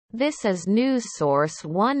This is NewsSource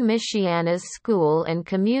 1 Michiana's School and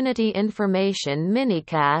Community Information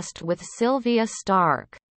minicast with Sylvia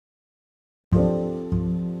Stark.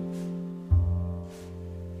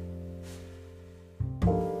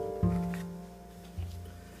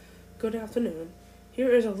 Good afternoon. Here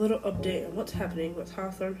is a little update on what's happening with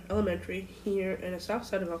Hawthorne Elementary here in the south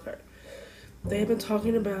side of Elkhart. They have been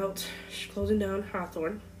talking about closing down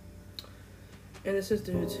Hawthorne, and this is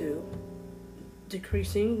due to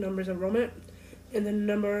decreasing numbers of enrollment and the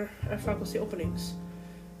number of faculty openings.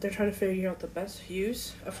 They're trying to figure out the best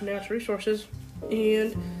use of natural resources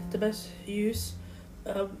and the best use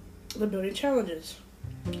of the building challenges.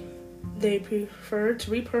 They prefer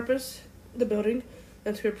to repurpose the building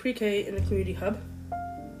into a pre-K and a community hub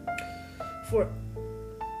for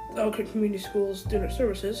Elkhart Community Schools student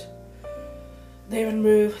services. They would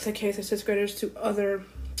move the K through 6th graders to other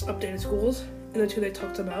updated schools, and the two they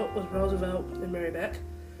talked about was Roosevelt and Marybeck,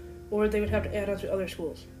 or they would have to add on to other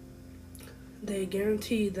schools. They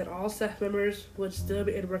guaranteed that all staff members would still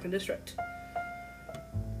be able to work in district.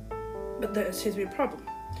 But that seems to be a problem,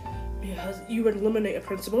 because you would eliminate a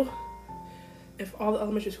principal. If all the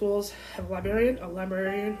elementary schools have a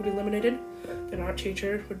librarian would be eliminated, an art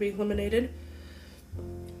teacher would be eliminated,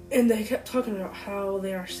 and they kept talking about how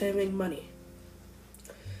they are saving money.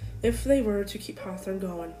 If they were to keep Hawthorne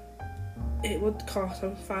going, it would cost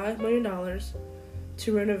them $5 million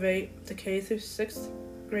to renovate the K through 6th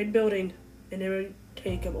grade building, and it would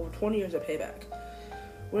take them over 20 years of payback.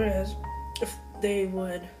 Whereas if they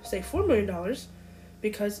would save $4 million,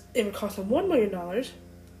 because it would cost them $1 million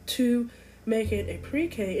to make it a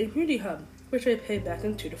pre-K and community hub, which they pay back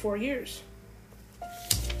in 2 to 4 years.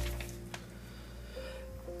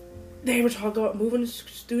 They were talking about moving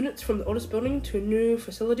students from the oldest building to new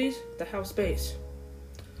facilities that have space.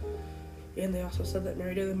 And they also said that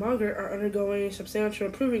Marydale and Monger are undergoing substantial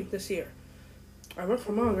improving this year. I work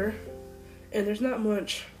for Monger, and there's not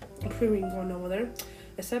much improving going on over there,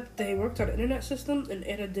 except they worked on an internet system and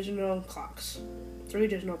added digital clocks, 3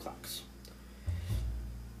 digital clocks.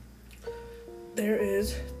 There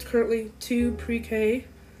is currently 2 pre-K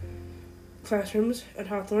classrooms at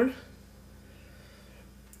Hawthorne,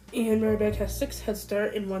 and Marybeck has 6 Head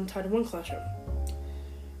Start and 1 Title I classroom.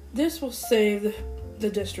 This will save the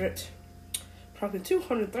district approximately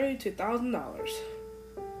 $232,000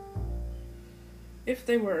 if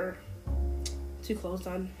they were to close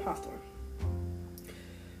down Hawthorne.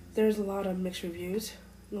 There's a lot of mixed reviews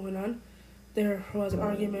going on. There was an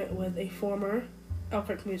argument with a former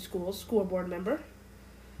Elkhart Community Schools school board member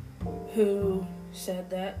who said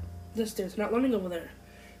that the students are not learning over there,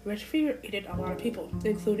 which infuriated a lot of people,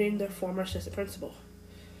 including their former assistant principal.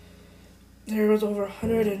 There was over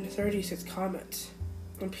 136 comments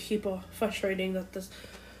and people frustrating that this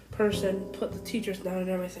person put the teachers down and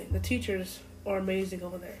everything. The teachers are amazing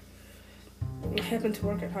over there. I happen to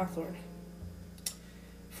work at Hawthorne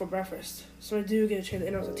for breakfast, so I do get a chance to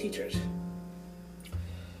interact with the teachers.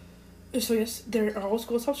 So yes, all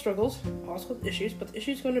schools have struggles, all schools have issues, but the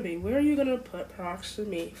issue is going to be, where are you going to put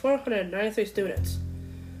approximately 493 students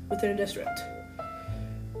within a district?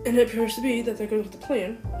 And it appears to be that they're going with the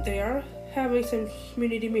plan. They are having some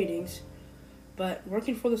community meetings, but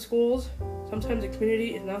working for the schools, sometimes the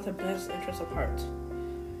community is not the best interest of heart.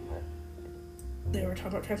 They were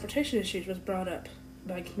talking about transportation issues was brought up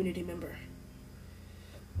by a community member.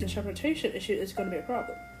 The transportation issue is going to be a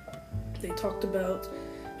problem. They talked about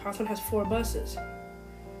Hawthorne has 4 buses,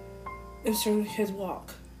 and certain kids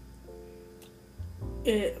walk.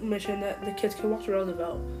 It mentioned that the kids can walk to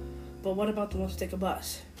Roosevelt, but what about the ones who take a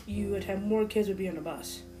bus? You would have more kids would be on a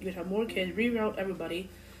bus. You would have more kids reroute everybody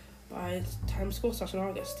by the time school starts in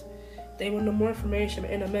August. They will know more information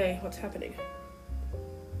in May what's happening.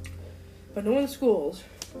 But knowing the schools,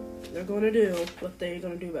 they're going to do what they're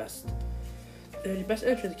going to do best. They're the best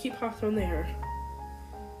interest to keep Hawthorne there,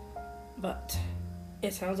 but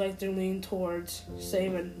it sounds like they're leaning towards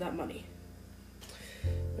saving that money,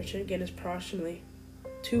 which again is approximately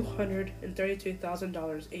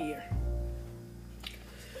 $232,000 a year.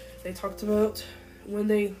 They talked about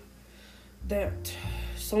that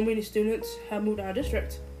so many students have moved out of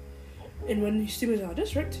district, and when students out of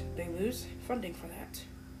district, they lose funding for that.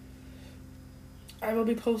 I will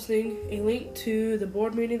be posting a link to the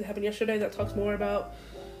board meeting that happened yesterday that talks more about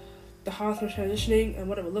the Hawthorne transitioning and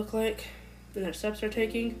what it would look like and their steps they're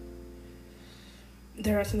taking.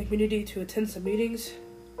 They're asking the community to attend some meetings.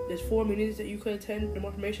 There's 4 meetings that you could attend for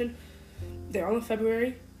more information. They're all in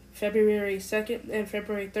February 2nd and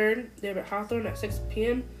February 3rd. They're at Hawthorne at 6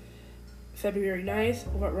 p.m. February 9th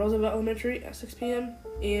over at Roosevelt Elementary at 6 p.m.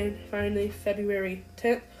 And finally February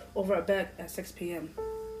 10th over at Beck at 6 p.m.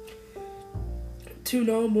 to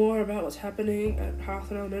know more about what's happening at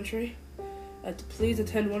Hawthorne Elementary, please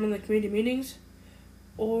attend one of the community meetings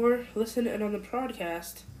or listen in on the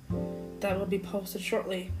broadcast that will be posted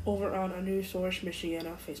shortly over on our News Source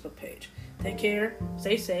Michiana Facebook page. Take care,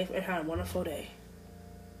 stay safe, and have a wonderful day.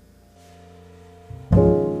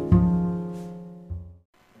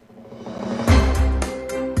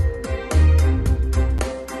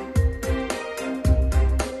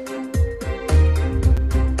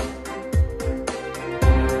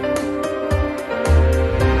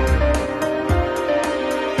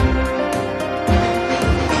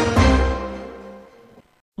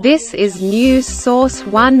 This is News Source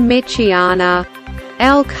 1 Michiana,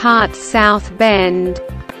 Elkhart South Bend.